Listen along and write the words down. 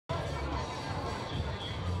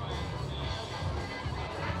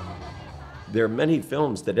There are many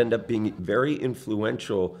films that end up being very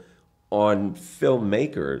influential on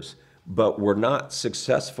filmmakers, but were not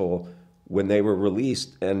successful when they were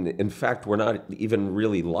released, and in fact were not even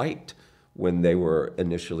really liked when they were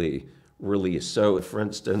initially released. So for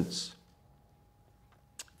instance,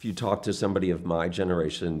 if you talk to somebody of my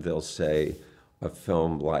generation, they'll say a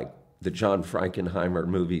film like the John Frankenheimer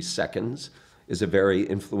movie Seconds is a very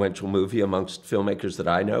influential movie amongst filmmakers that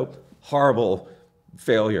I know. Horrible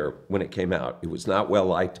failure when it came out. It was not well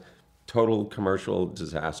liked, total commercial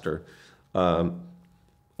disaster. A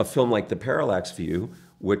film like The Parallax View,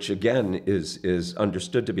 which again is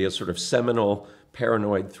understood to be a sort of seminal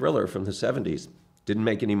paranoid thriller from the 70s, didn't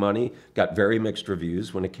make any money, got very mixed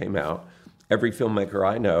reviews when it came out. Every filmmaker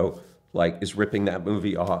I know is ripping that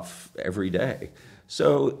movie off every day.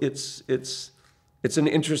 So it's an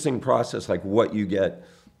interesting process, like what you get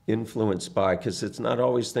influenced by, because it's not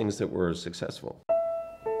always things that were successful.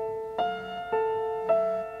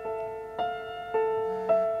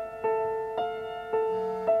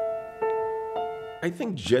 I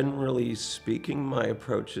think generally speaking, my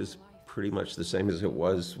approach is pretty much the same as it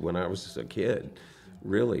was when I was a kid,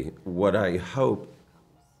 really. What I hope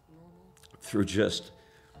through just,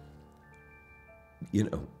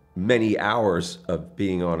 many hours of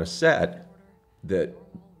being on a set, that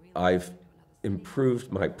I've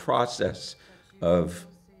improved my process of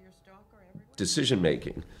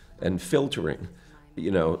decision-making and filtering.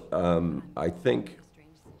 I think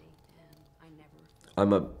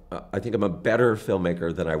I'm a better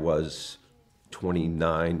filmmaker than I was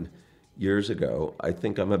 29 years ago. I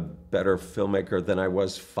think I'm a better filmmaker than I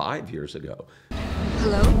was 5 years ago.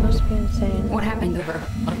 Hello? It must be insane. What happened to her?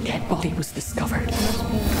 A dead body was discovered. It must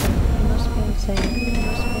be insane. It must be insane. It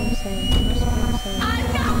must be insane. It must be insane.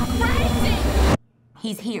 I'm not crazy!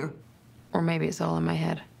 He's here. Or maybe it's all in my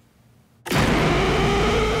head.